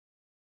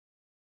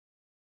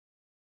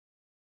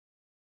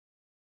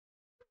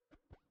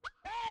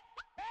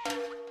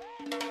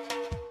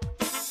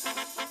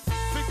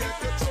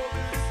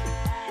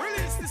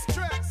Release the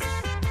stress.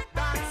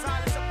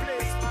 Dancehall is a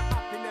place for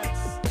happiness.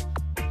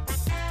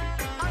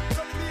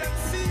 AnthonyB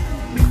MC.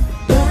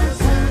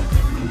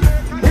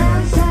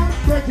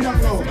 Break it up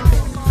now.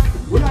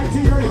 We like to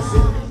hear you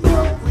sing.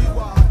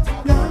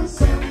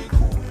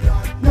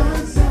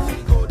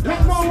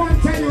 Let no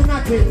one tell you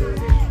nothing.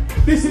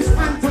 This is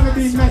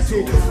AnthonyB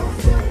message.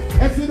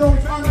 If you don't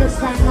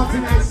understand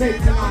nothing I say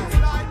tonight,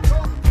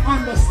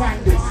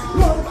 understand this.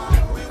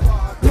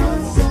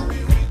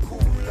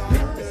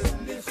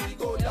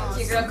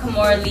 It's your girl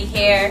Kamora Lee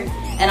here,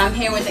 and I'm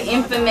here with the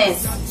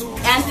infamous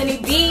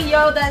AnthonyB.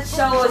 Yo, that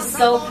show was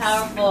so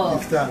powerful.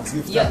 Give thanks.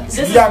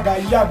 Yaga,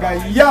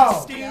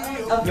 yo!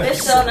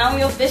 Official, now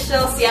we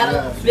official.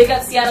 Seattle, big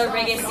up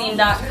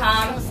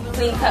SeattleReggaeScene.com,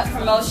 Clean Cut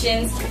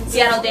Promotions,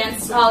 Seattle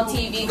Dance Hall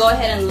TV. Go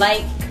ahead and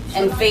like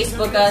and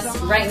Facebook us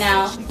right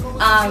now.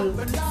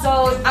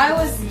 So I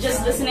was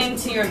just listening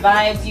to your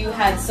vibes. You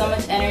had so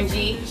much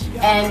energy,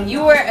 and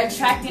you were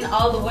attracting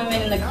all the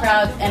women in the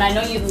crowd. And I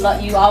know you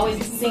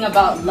always sing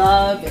about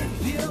love and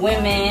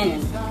women,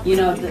 and you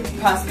know, the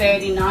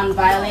prosperity,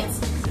 non-violence.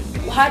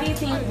 How do you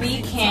think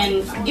we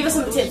can give us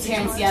some tips here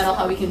in Seattle?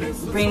 How we can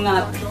bring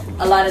up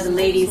a lot of the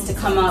ladies to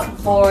come up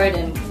forward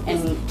and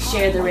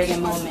share the reggae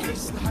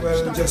moment?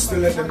 Well, just to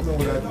let them know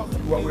that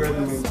what we're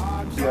doing,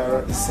 we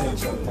are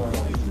essential part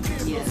of it.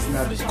 Yes. It's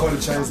not,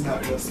 culture is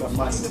not just a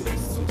man thing.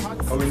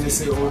 But when you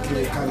say,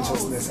 okay,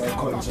 consciousness or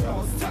culture,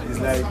 it's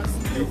like,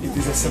 it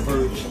is a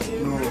separation.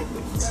 No,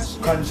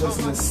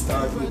 consciousness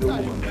starts with the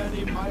woman.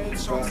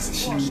 Because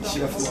she has to be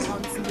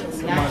the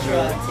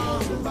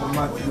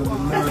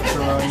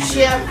nurturer. She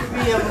has to be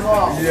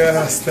involved.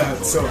 Yes, that.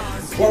 So,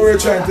 what we're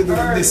trying to do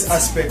in this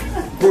aspect,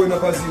 growing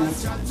up as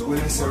youth, when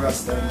you say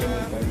Rasta,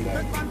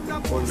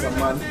 like, oh, it's a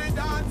man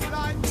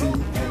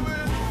thing, and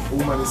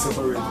woman is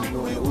separated. No,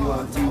 we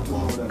want you to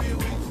know that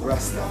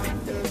Rasta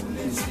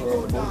is for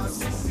our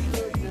boys.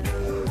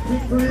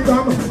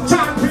 Freedom,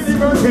 chant with the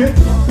birthday.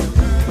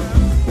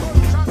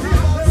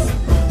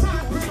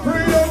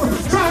 Freedom,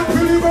 chant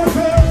with the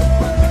birthday.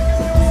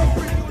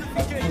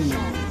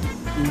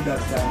 In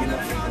that time,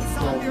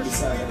 crowned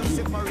beside him.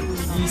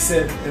 He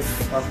said, if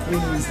a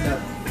queen is not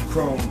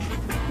crowned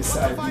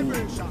beside me,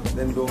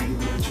 then don't give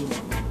me a tune.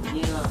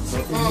 So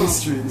in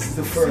history, this is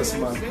the first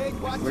man.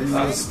 When he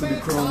was to be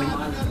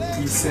crowned,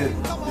 he said,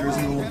 there is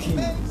no king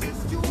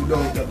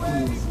without a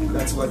queen.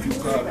 That's what you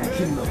call a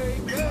kingdom.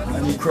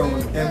 And he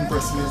crowned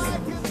Empress Mary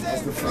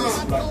as the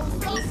first black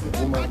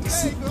woman to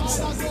sit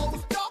beside him.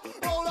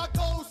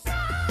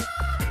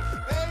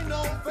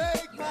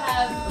 You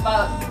have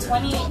about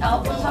 28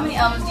 albums. How many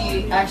albums do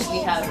you actually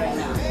have right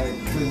now?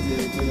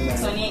 28, 29.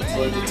 28,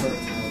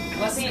 29.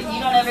 What's it, you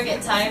don't ever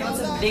get tired? What's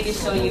the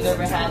biggest show you've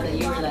ever had that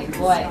you were like,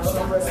 boy,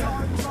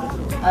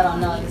 I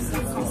don't know, this is a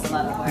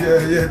lot of work.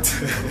 Yeah.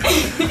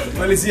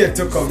 Well, it's yet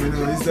to come, you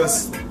know. It's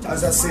just,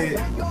 as I say,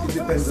 it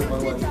depends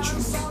upon what you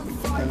choose.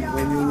 And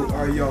when you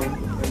are young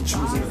and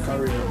choosing a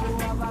career,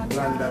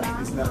 plan that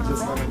it's not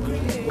just going to be,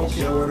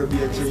 okay, I want to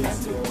be a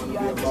Jay-Z, I want to be a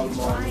Bob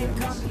Marley.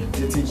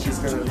 You think it's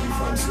going to be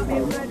from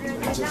school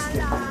and just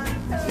get there.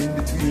 In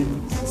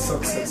between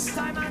success,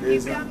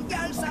 there's an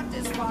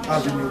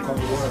avenue called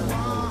the world.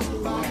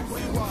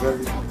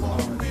 Very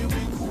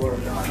word.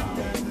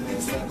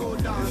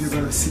 If you're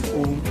going to sit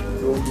home,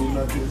 don't do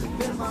nothing,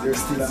 there's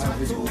still an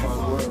avenue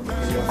called work.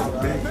 And you have to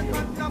beg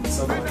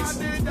somebody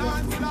something.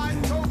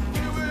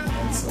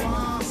 And so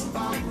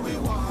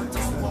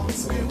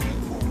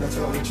that's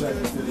what we're trying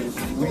to do.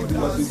 We do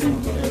what we do to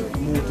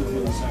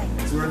motivate.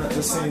 So we're not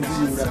just saying to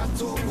you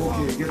that,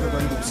 okay, get up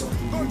and do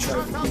something, you try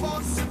to do it.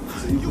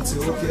 So you could say,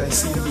 okay, I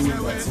see you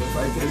doing that. So if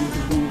I tell you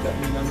to do it, that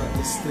means I'm not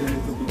just telling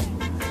you to do it.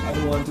 I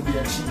don't want to be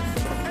a chief.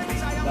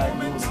 Like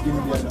those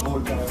Indian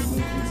old time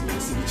movies where you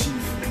see the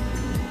chief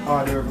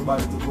order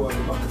everybody to go on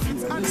the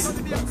battlefield and they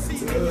sit back and say,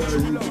 oh,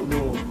 you don't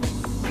know.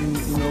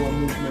 In our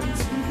movement, we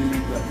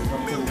believe that if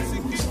I'm telling you to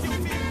do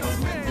something, that's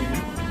not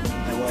doing.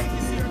 I want to be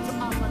able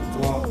to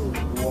walk.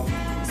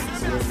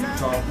 So when we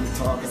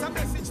talk.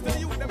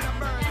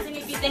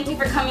 Thank you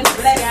for coming to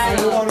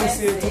Seattle. I want to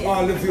say to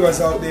all the viewers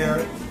out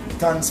there,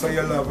 thanks for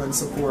your love and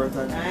support,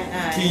 and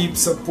keep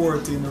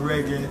supporting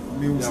reggae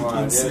music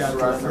in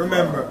Seattle.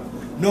 Remember,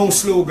 no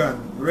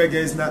slogan, reggae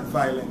is not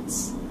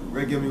violence.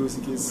 Reggae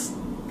music is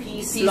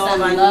peace,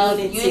 love, and love,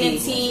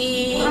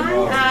 unity.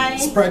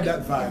 Spread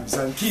that vibes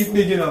and keep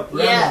bigging up.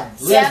 Yeah,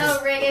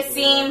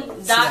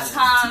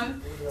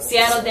 SeattleReggaeScene.com,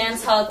 Seattle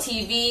Dance Hall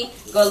TV.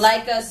 Go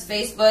like us,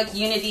 Facebook,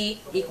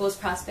 unity equals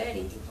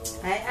prosperity.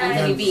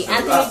 AnthonyB,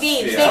 AnthonyB,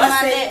 big on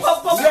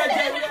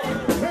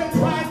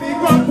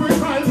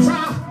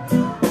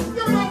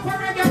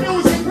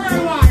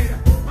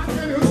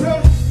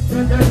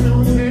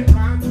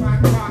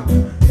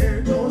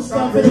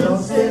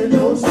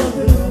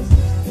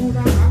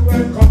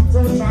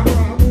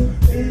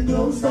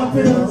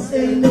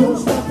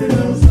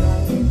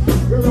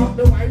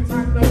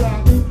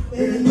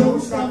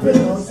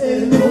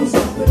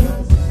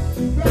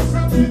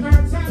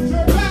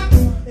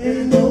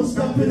Ain't no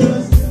stopping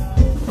us.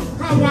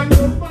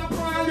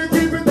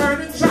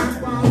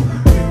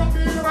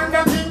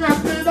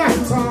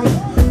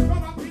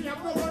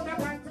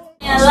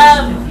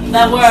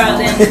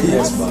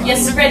 Yes, ma'am. You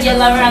spread your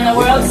love around the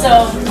world,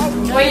 so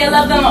where you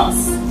love the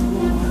most?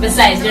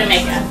 Besides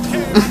Jamaica.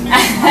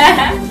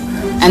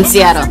 And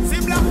Seattle.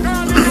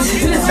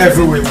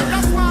 Everywhere.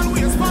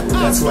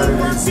 That's what it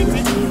is.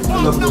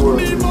 I love the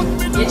world.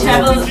 You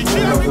travel?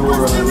 I love the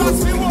world.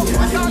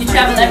 You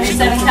travel every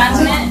 7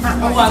 continent?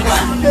 Or what? I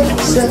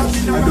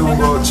don't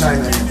go to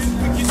China.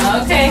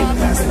 Okay.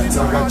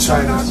 So I got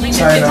China. You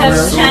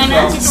touch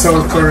China?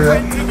 South Korea,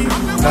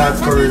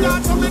 North Korea.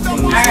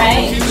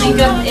 Alright, think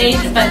of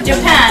Asia, but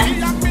Japan.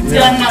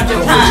 Don't know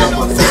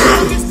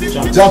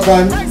Japan.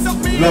 Japan,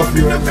 love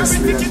you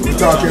endlessly. We're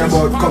talking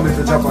about coming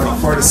to Japan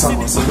for the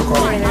summer, so look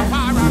out.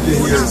 You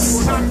can hear us.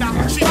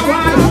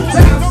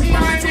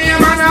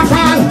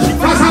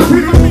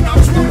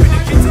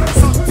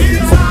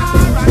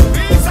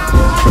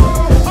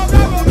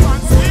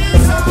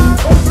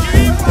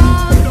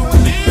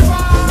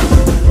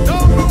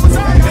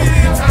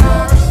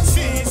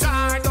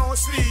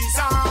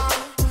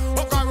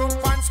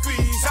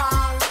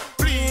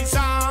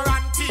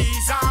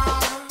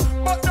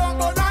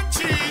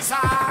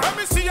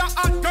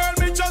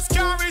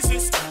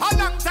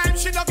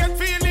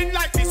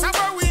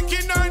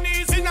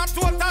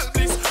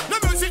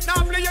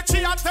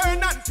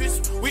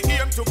 We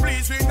aim to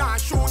please, we not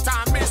shoot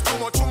and miss. Too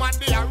much woman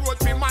they a road,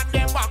 me man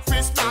them back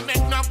fist. Now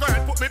make no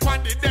girl put me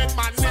on the dead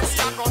man list.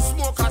 I go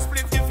smoke a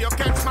split if you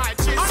catch my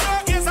cheese. I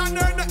know is a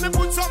nerd, let me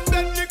put some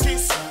deadly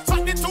kiss.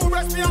 Fat the 2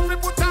 breasts, me have to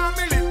put on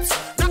me lips.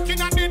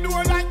 Knocking on the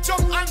door like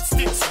jump and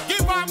sticks.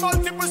 Give her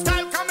multiple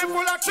style, coming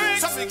full of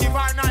tricks. So me give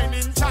her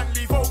 9-inch and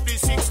leave out the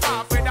 6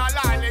 star. With a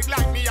leg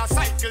like me a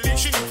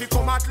cyclist. She need to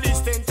come at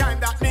least 10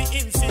 times that me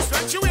insist.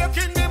 When she wake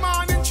in the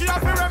morning, she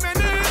have to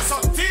reminisce. So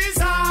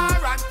tease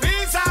her and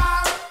please her.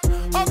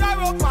 Hug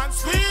her up and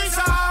squeeze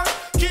her.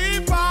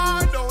 Keep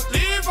her, don't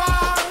leave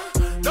her.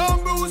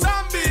 Don't bruise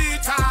and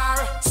beat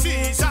her.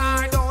 Seize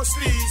her, don't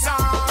squeeze her.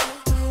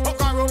 Hug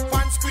her up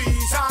and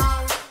squeeze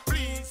her.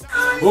 Please.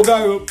 Hug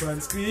her up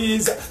and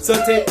squeeze. So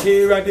take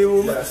care of the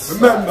woman.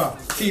 Remember,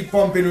 keep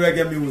pumping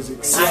reggae music.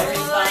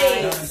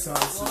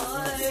 Everybody.